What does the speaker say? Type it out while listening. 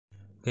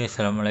Okay,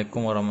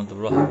 Assalamualaikum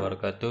warahmatullahi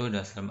wabarakatuh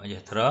dan selamat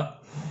sejahtera.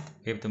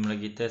 Okay, bertemu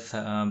lagi kita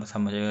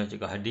bersama saya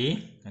Cikgu Hadi.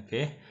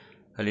 Okay,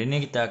 kali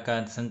ini kita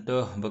akan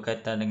sentuh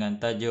berkaitan dengan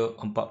tajuk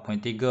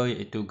 4.3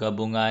 iaitu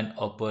Gabungan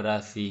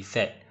Operasi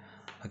Set.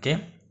 Okay,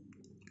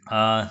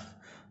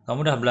 kamu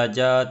dah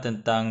belajar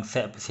tentang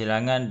set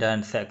persilangan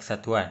dan set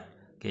kesatuan.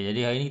 Okay,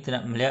 jadi hari ini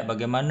kita nak melihat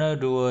bagaimana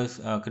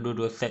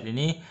kedua-dua set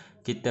ini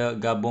kita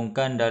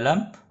gabungkan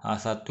dalam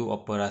satu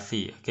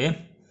operasi.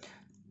 Okay.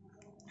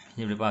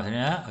 Ini boleh faham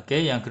sebenarnya.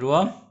 Okey, yang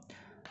kedua,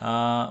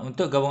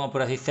 untuk gabungan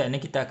operasi set ni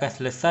kita akan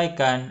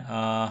selesaikan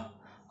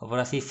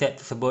operasi set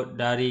tersebut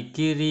dari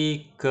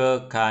kiri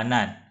ke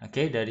kanan.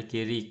 Okey, dari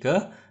kiri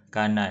ke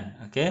kanan.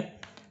 Okey.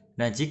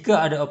 Dan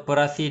jika ada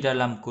operasi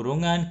dalam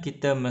kurungan,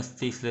 kita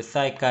mesti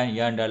selesaikan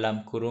yang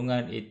dalam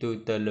kurungan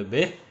itu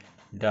terlebih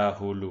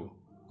dahulu.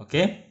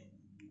 Okey.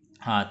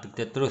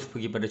 Kita terus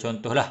pergi pada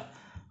contohlah.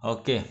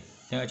 Okey,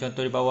 tengok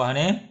contoh di bawah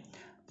ni.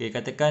 Okay,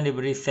 katakan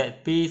diberi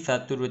set P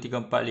 1, 2,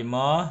 3, 4,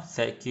 5,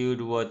 set Q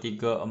 2,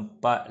 3,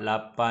 4,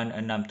 8,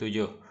 6,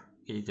 7.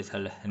 Okay, kita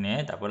salah ni,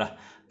 tak apalah.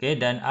 Okay,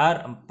 dan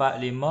R 4,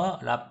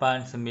 5,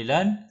 8,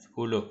 9,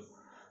 10.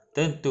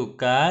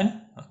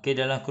 Tentukan, okay,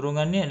 dalam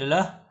kurungan ni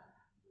adalah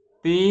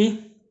P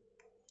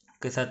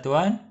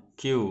kesatuan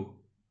Q.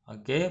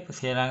 Okay,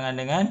 persilangan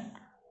dengan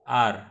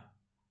R.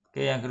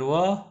 Okay, yang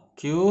kedua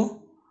Q,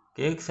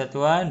 okay,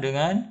 kesatuan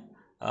dengan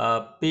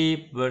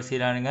P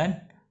bersilangan dengan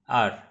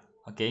R.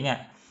 Okay,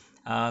 ingat.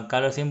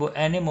 Kalau simbol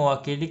N ni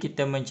mewakili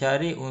kita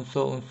mencari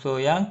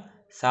unsur-unsur yang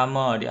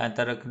sama di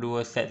antara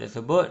kedua set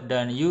tersebut,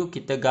 dan U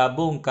kita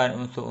gabungkan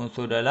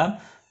unsur-unsur dalam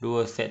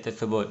dua set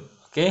tersebut.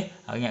 Okey,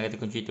 ingat kata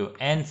kunci tu.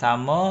 N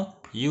sama,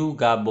 U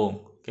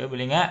gabung. Okey,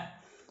 boleh ingat?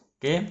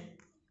 Okey.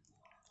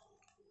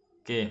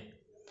 Okey.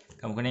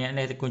 Kamu kena ingat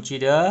ni kata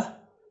kunci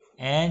dia.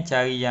 N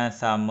cari yang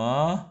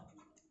sama,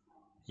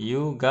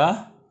 U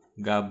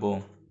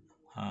gabung.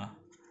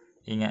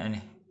 Ingat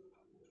ni.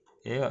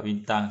 Okey, buat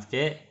bintang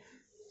sikit.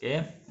 Okey.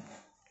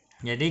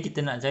 Jadi kita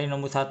nak cari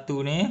nombor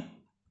 1 ni.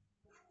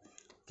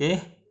 Okey.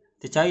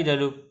 Kita cari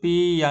dulu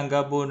P yang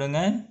gabung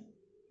dengan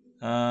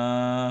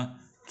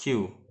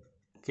Q.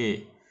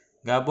 Okey.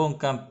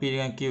 Gabungkan P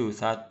dengan Q.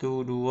 1,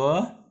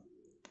 2,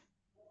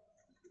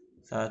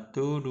 3,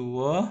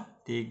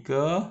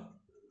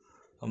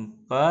 4,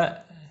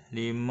 5,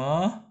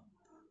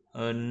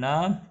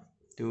 6,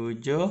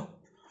 7,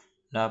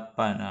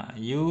 8.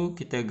 U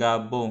kita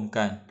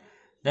gabungkan.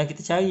 Dan kita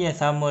cari yang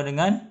sama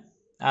dengan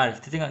R.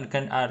 Kita tengok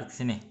dekat R ke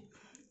sini.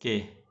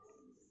 Okey.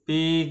 P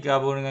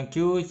gabung dengan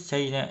Q,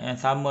 cari yang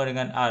sama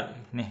dengan R.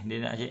 Ni,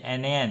 dia nak cari N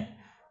ni kan.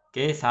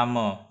 Okey,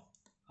 sama.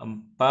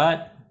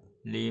 4,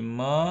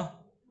 5.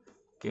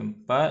 Okey,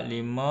 4,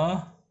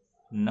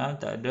 5,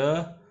 6 tak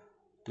ada.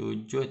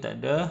 7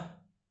 tak ada.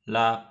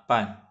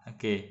 8.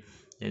 Okey.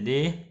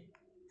 Jadi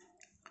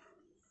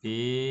P,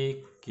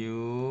 Q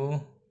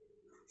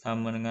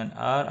sama dengan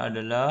R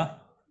adalah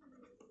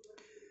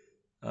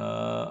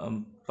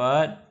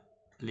 4,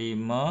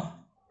 5,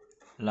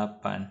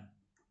 8.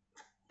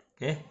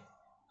 Okey.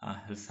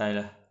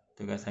 Selesailah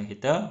tugasan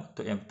kita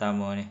untuk yang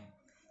pertama ni.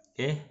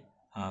 Okey.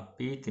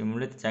 P,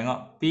 mula kita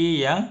tengok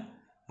P yang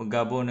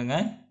bergabung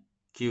dengan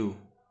Q.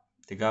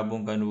 Kita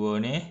gabungkan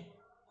dua ni.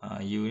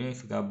 U ni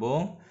kita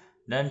gabung.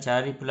 Dan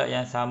cari pula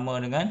yang sama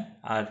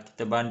dengan R.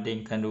 Kita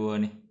bandingkan dua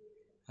ni.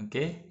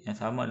 Okey. Yang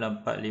sama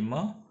adalah 4,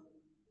 5,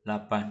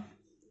 8.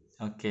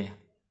 Okey.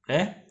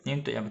 Okay.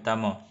 Ini untuk yang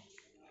pertama.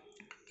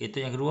 Okay, itu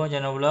yang kedua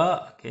macam mana pula?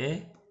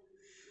 Okey.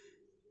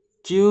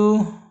 Q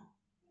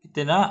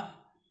kita nak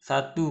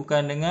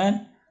satukan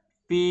dengan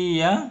P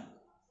yang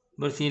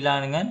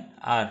bersilang dengan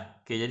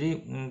R. Okey, jadi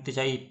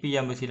kita cari P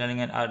yang bersilang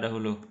dengan R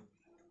dahulu.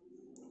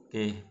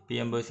 Okey, P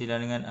yang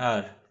bersilang dengan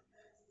R.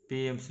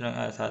 P yang bersilang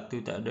dengan R. 1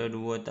 tak ada,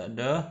 2 tak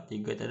ada,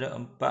 3 tak ada,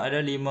 4 ada,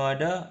 5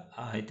 ada.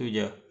 Itu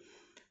je.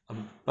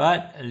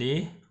 4,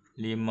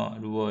 5,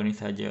 2 ni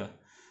saja.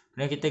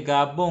 Kemudian kita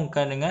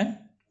gabungkan dengan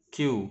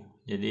Q.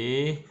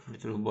 Jadi, kita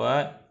terus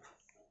buat.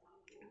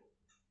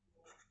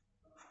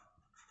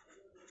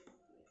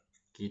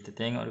 Kita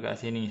tengok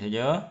dekat sini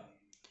saja.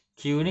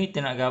 Q ni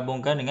kita nak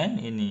gabungkan dengan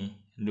ini.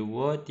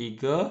 2,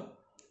 3.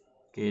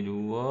 Okey,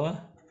 2,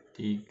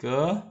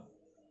 3,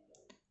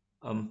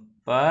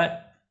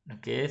 4.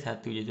 Okey,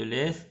 1 je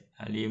tulis.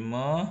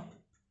 5.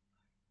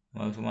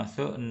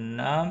 Masuk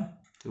 6,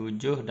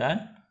 7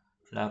 dan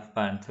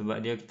 8. Sebab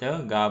dia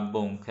kita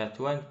gabung.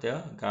 Kesatuan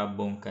kita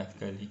gabungkan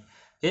sekali.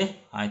 Okey,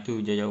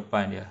 itu je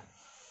jawapan dia.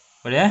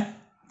 Boleh?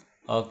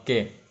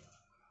 Okey.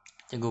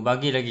 Cikgu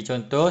bagi lagi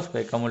contoh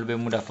supaya kamu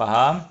lebih mudah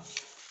faham.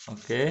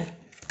 Okey.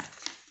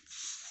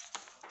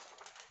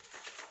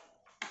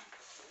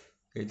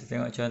 Kita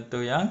tengok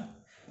contoh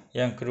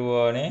yang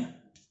kedua ni.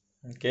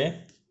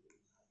 Okey.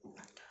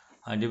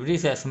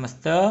 Diberi set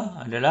semesta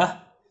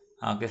adalah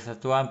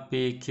kesatuan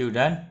P, Q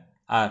dan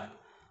R.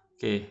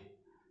 Okey.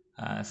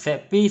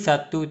 Set P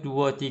 1, 2,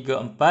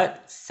 3,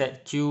 4.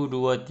 Set Q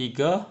 2,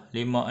 3,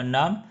 5,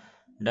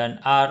 6.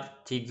 Dan R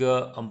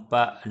 3,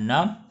 4,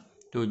 6,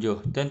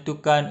 7.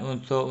 Tentukan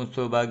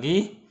unsur-unsur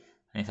bagi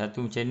Ni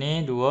satu macam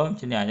ni, dua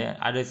macam ni.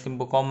 Ada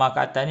simbol koma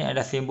kat atas ni,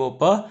 ada simbol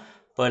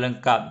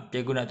pelengkap.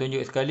 Cikgu nak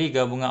tunjuk sekali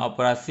gabungan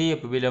operasi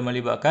apabila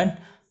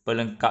melibatkan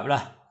pelengkap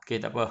lah.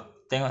 Okey, tak apa.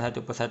 Tengok satu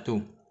persatu.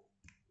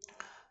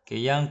 Okey,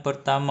 yang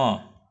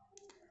pertama.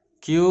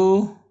 Q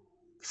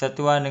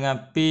kesatuan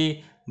dengan P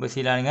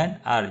bersilang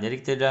dengan R.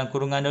 Jadi kita dalam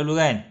kurungan dulu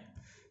kan.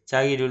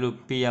 Cari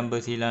dulu P yang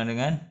bersilang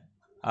dengan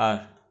R.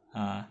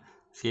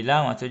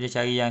 Silang maksudnya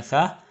cari yang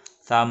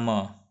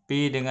sama.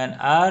 P dengan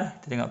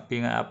R, kita tengok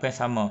P dengan apa yang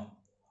sama.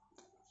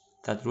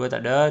 1, 2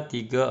 tak ada,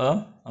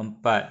 3,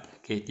 4.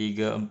 Okey,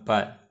 3,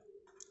 4.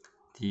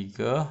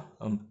 3,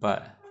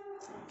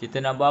 4. Kita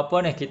nak buat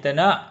apa ni? Kita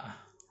nak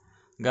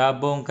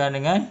gabungkan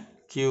dengan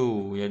Q.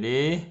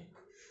 Jadi,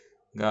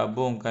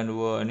 gabungkan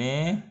dua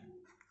ni.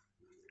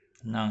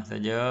 Senang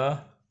saja.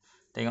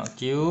 Tengok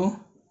Q.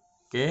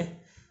 Okey.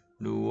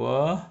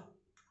 2,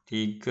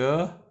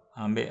 3.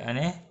 Ambil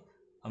ni.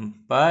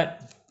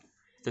 4.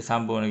 Kita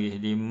sambung lagi.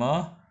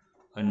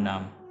 5,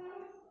 6.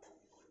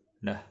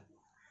 Dah.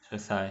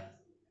 Selesai.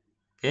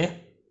 Okey.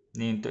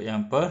 Ni untuk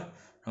yang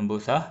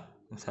nombor 1.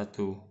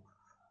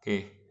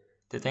 Okey.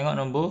 Kita tengok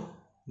nombor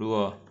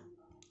 2.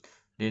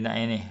 Dia nak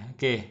ini.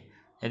 Okey.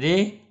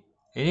 Jadi,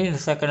 ini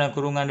selesaikan dalam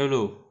kurungan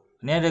dulu.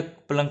 Ini ada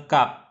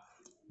pelengkap.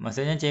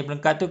 Maksudnya cari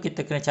pelengkap tu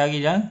kita kena cari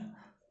yang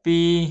P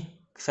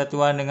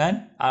kesatuan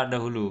dengan R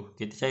dahulu.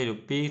 Kita cari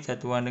dulu P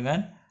kesatuan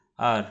dengan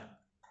R.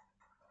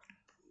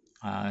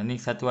 Ini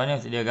kesatuannya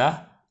maksud dia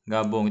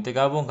gabung. Kita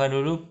gabungkan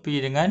dulu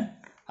P dengan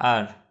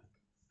R.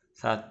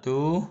 1,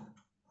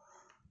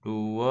 2,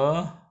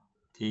 3,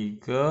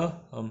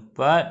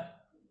 4,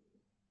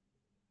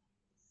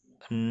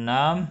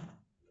 6,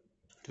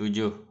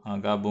 7.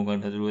 Gabungkan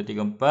 1, 2,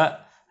 3,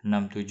 4,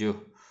 6, 7.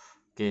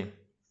 Okey.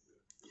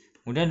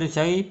 Kemudian dia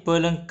cari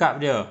pelengkap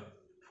dia.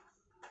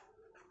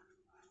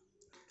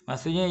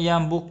 Maksudnya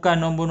yang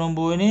bukan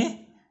nombor-nombor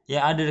ni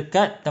yang ada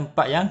dekat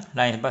tempat yang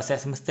lain. Sebab set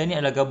semesta ni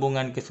adalah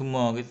gabungan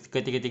kesemua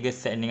ketiga-tiga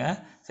set ni.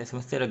 Set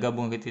semesta adalah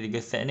gabungan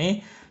ketiga-tiga set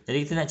ni.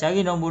 Jadi kita nak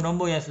cari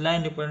nombor-nombor yang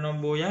selain daripada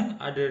nombor yang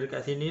ada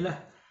dekat sini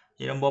lah.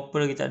 Jadi nombor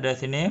apa kita ada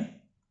sini?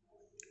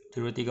 1,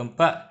 2, 3,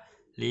 4,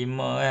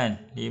 5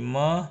 kan.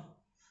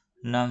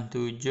 5, 6,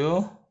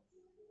 7.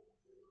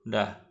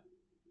 Dah.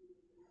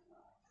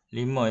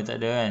 5 tak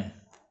ada kan.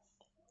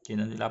 Okey,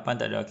 nanti 8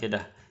 tak ada. Okey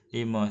dah.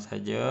 5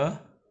 saja.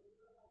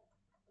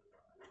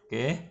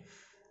 Okey.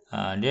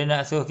 Dia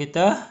nak suruh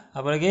kita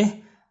apa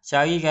lagi?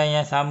 Carikan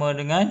yang sama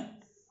dengan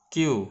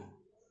Q.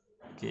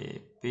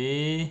 Okey, P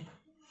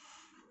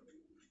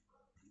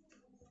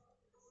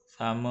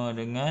sama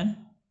dengan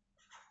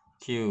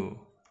Q.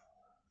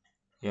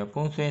 Ya,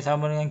 unsur yang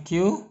sama dengan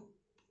Q.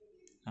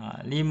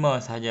 5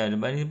 saja.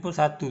 Lepas ni pun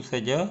 1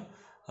 saja.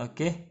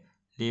 Okey,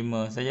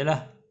 5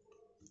 sajalah.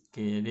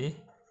 Okey, jadi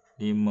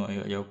 5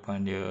 juga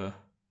jawapan dia.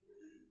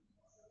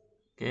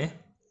 Okey.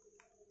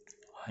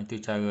 Itu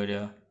cara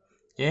dia.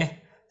 Okey,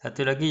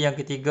 satu lagi yang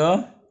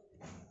ketiga.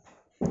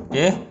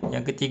 Okey,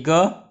 yang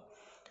ketiga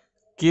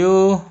Q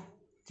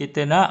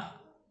kita nak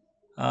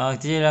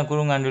kita cari dalam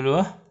kurungan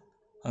dulu.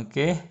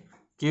 Okey,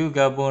 Q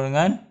gabung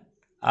dengan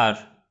R.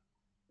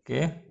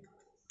 Okey.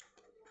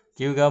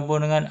 Q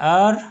gabung dengan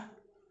R.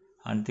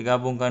 Nanti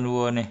gabungkan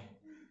dua ni.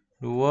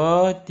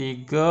 2,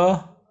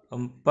 3,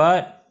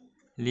 4,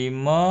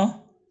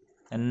 5,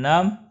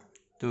 6,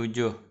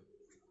 7.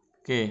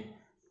 Okey.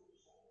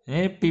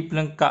 Ini P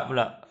pelengkap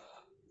pula.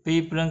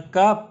 P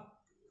pelengkap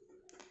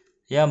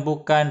yang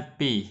bukan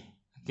P.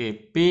 Okey,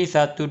 P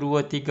 1,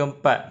 2,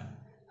 3,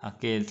 4.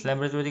 Okey,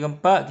 selain 1, 2,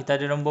 3, 4, kita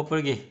ada nombor apa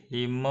lagi?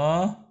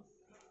 5,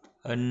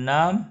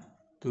 6,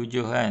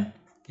 7 kan.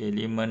 Okey,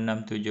 5,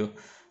 6, 7.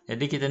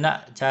 Jadi kita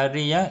nak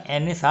cari yang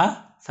N ni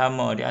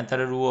sama di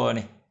antara dua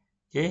ni.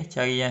 Okey,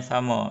 cari yang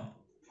sama.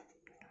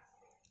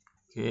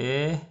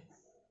 Okey.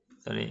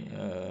 Sorry,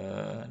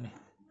 ni.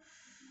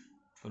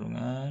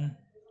 Kurungan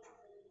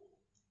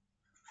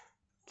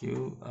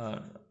QR.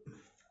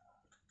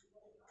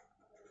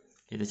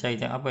 Kita cari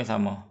tengok apa yang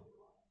sama.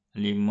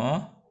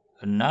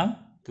 5,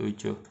 6,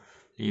 7.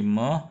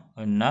 5,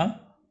 6,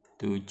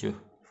 7.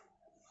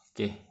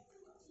 Okey.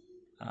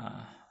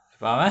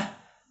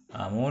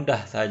 Faham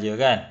mudah saja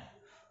kan?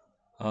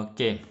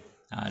 Okey.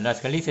 Dah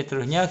sekali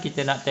seterusnya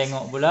kita nak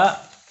tengok pula.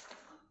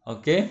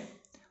 Okey.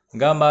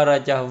 Gambar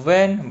rajah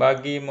Venn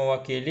bagi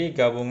mewakili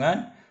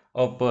gabungan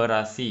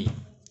operasi.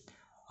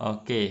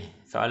 Okey.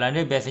 Soalan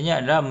dia biasanya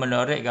adalah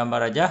menorek gambar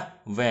rajah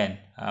Venn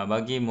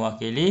bagi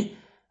mewakili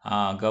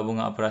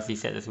gabungan operasi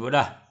set tersebut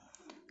lah.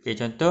 Okey,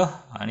 contoh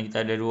ni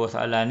kita ada dua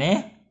soalan ni.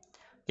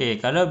 Okey,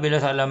 kalau bila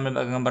soalan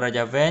melibatkan gambar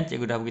rajah Venn,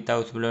 cikgu dah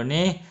beritahu sebelum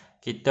ni,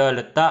 kita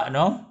letak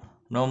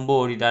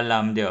nombor di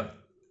dalam dia.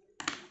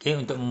 Okey,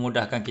 untuk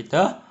memudahkan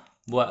kita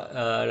buat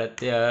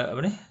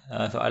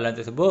soalan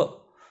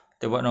tersebut,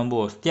 kita buat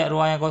nombor. Setiap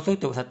ruang yang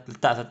kosong kita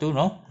letak satu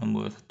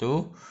nombor.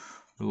 1,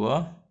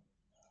 2,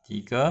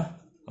 3,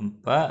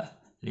 4,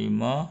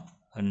 5,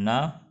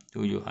 6,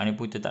 7. Ni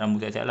pun kita tak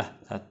nombor siap-siap lah.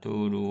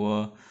 1,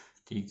 2,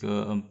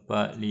 3,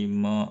 4,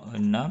 5,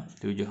 6,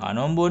 7.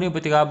 Nombor ni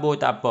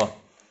berterabur tak apa.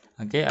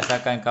 Okey,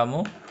 asalkan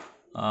kamu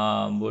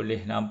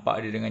boleh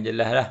nampak dia dengan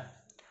jelas lah.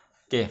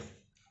 Okey.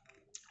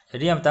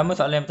 Jadi yang pertama,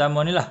 soalan yang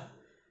pertama ni lah.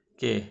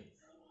 Okey.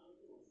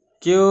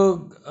 Q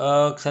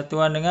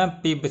kesatuan dengan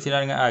P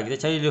bersilang dengan R. Kita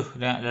cari dulu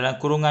dalam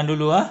kurungan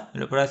dulu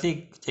dalam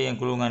operasi cari yang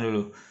kurungan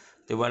dulu.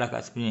 Kita buatlah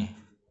kat sini.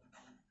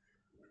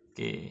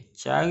 Okey,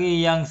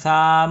 cari yang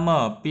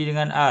sama P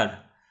dengan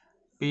R.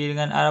 P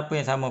dengan R apa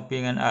yang sama P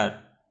dengan R?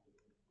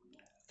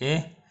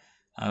 Okey.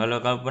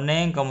 Kalau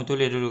pening kamu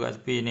tulis dulu kat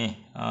tepi ni.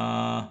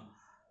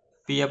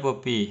 P apa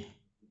P?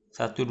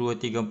 1 2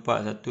 3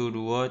 4 1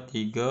 2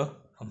 3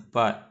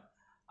 4.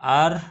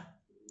 R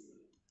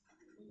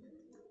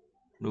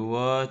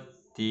 2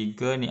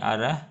 3 ni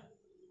R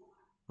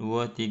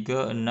 2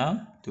 3 6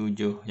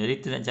 7. Jadi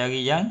kita nak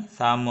cari yang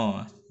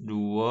sama.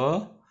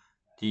 2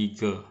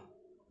 3.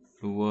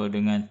 2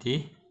 dengan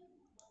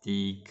 3.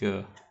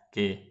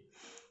 Okey.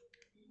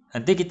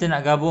 Nanti kita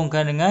nak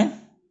gabungkan dengan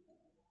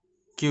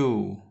Q.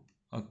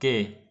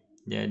 Okey.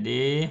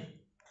 Jadi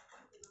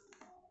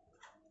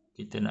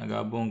kita nak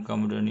gabungkan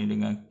benda ni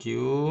dengan Q.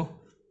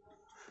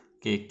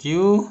 Okey, Q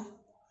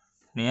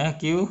ni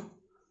Q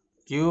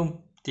 3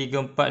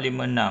 4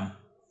 5 6.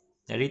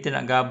 Jadi kita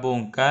nak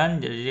gabungkan,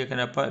 jadi dia akan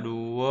dapat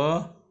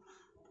 2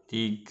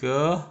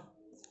 3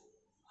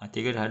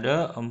 3 dah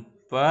ada,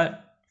 4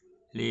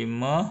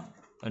 5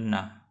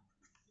 6.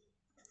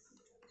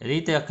 Jadi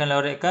kita akan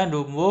lorotkan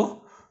 2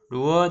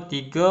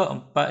 3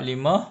 4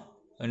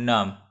 5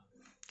 6.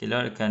 Kita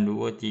lorotkan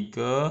 2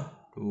 3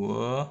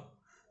 2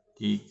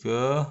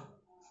 3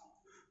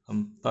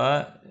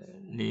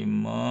 4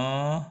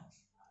 5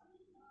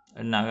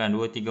 6 kan,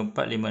 2 3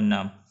 4 5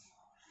 6.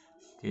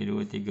 Okey,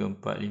 2 3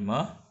 4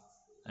 5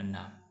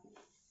 6.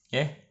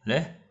 Okey,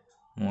 boleh?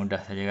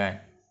 Mudah saja kan?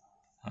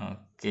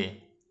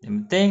 Okey. Yang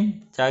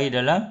penting cari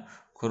dalam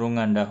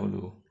kurungan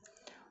dahulu.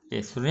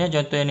 Okey, seterusnya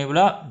contoh yang ni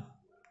pula.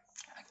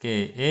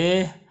 Okey,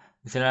 A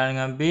bersilang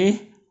dengan B,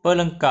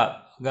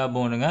 pelengkap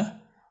gabung dengan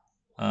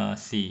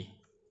C.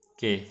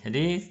 Okey,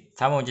 jadi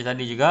sama macam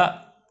tadi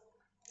juga.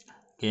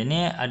 Okey,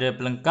 ni ada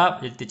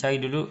pelengkap, jadi kita cari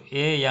dulu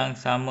A yang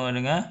sama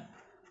dengan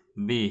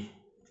B.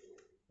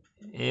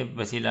 A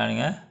bersilang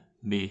dengan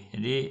B.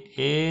 Jadi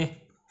A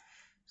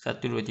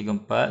 1 2 3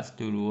 4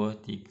 1 2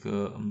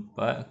 3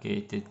 4.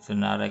 Okey, kita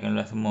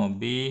senaraikanlah semua.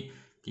 B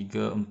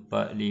 3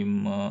 4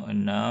 5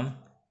 6.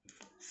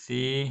 C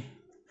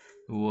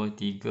 2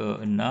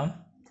 3 6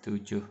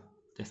 7.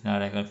 Kita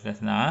senaraikan sudah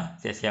senang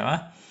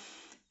siap-siap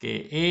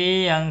Okey, A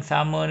yang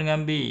sama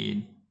dengan B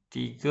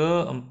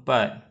 3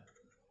 4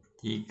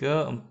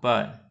 3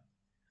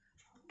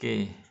 4.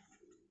 Okey.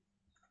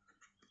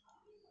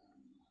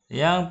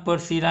 Yang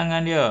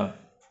persilangan dia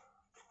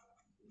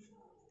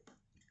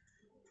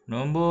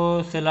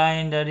nombor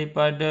selain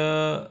daripada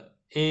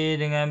A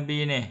dengan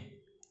B ni.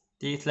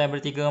 Selain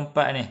daripada 3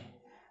 4 ni.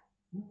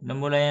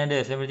 Nombor lain ada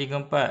selain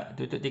daripada 3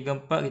 4. Tutup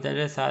 3 4 kita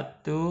ada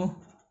 1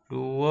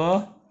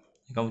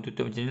 2. Kamu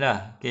tutup macam ni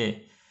lah.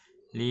 Okey.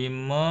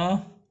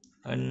 5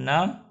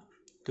 6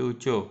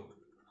 7.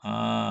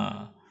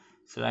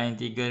 Selain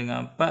 3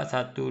 dengan 4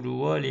 1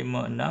 2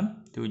 5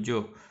 6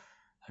 7.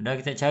 Dan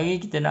kita cari,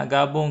 kita nak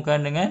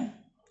gabungkan dengan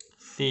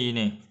C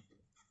ni.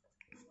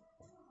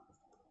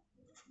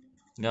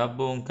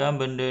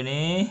 Gabungkan benda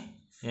ni,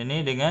 yang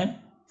ni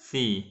dengan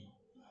C.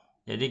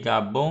 Jadi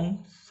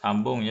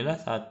sambung je lah.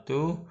 1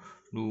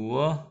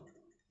 2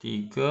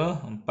 3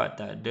 4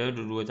 tak ada,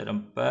 2 tak ada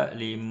 4,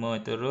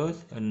 5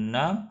 terus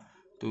 6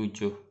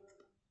 7.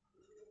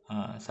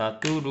 1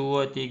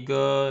 2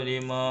 3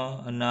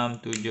 5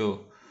 6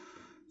 7.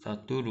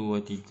 1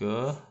 2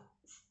 3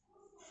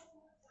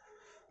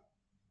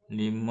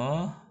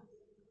 5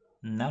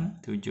 6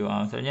 7.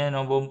 Maksudnya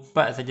nombor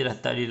 4 sajalah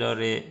tak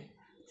dilorek.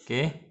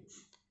 Okey.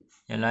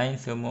 Yang lain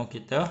semua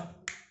kita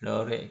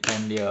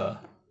lorekkan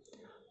dia.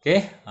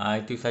 Okey,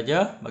 itu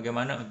saja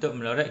bagaimana untuk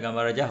melorek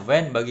gambar rajah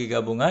van bagi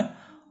gabungan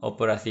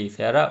operasi.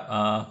 Saya harap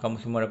kamu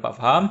semua dapat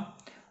faham.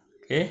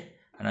 Okey,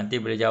 nanti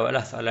boleh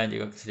jawablah soalan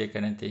jika aku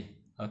sediakan nanti.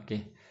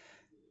 Okey.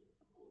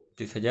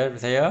 Itu saja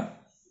dari saya.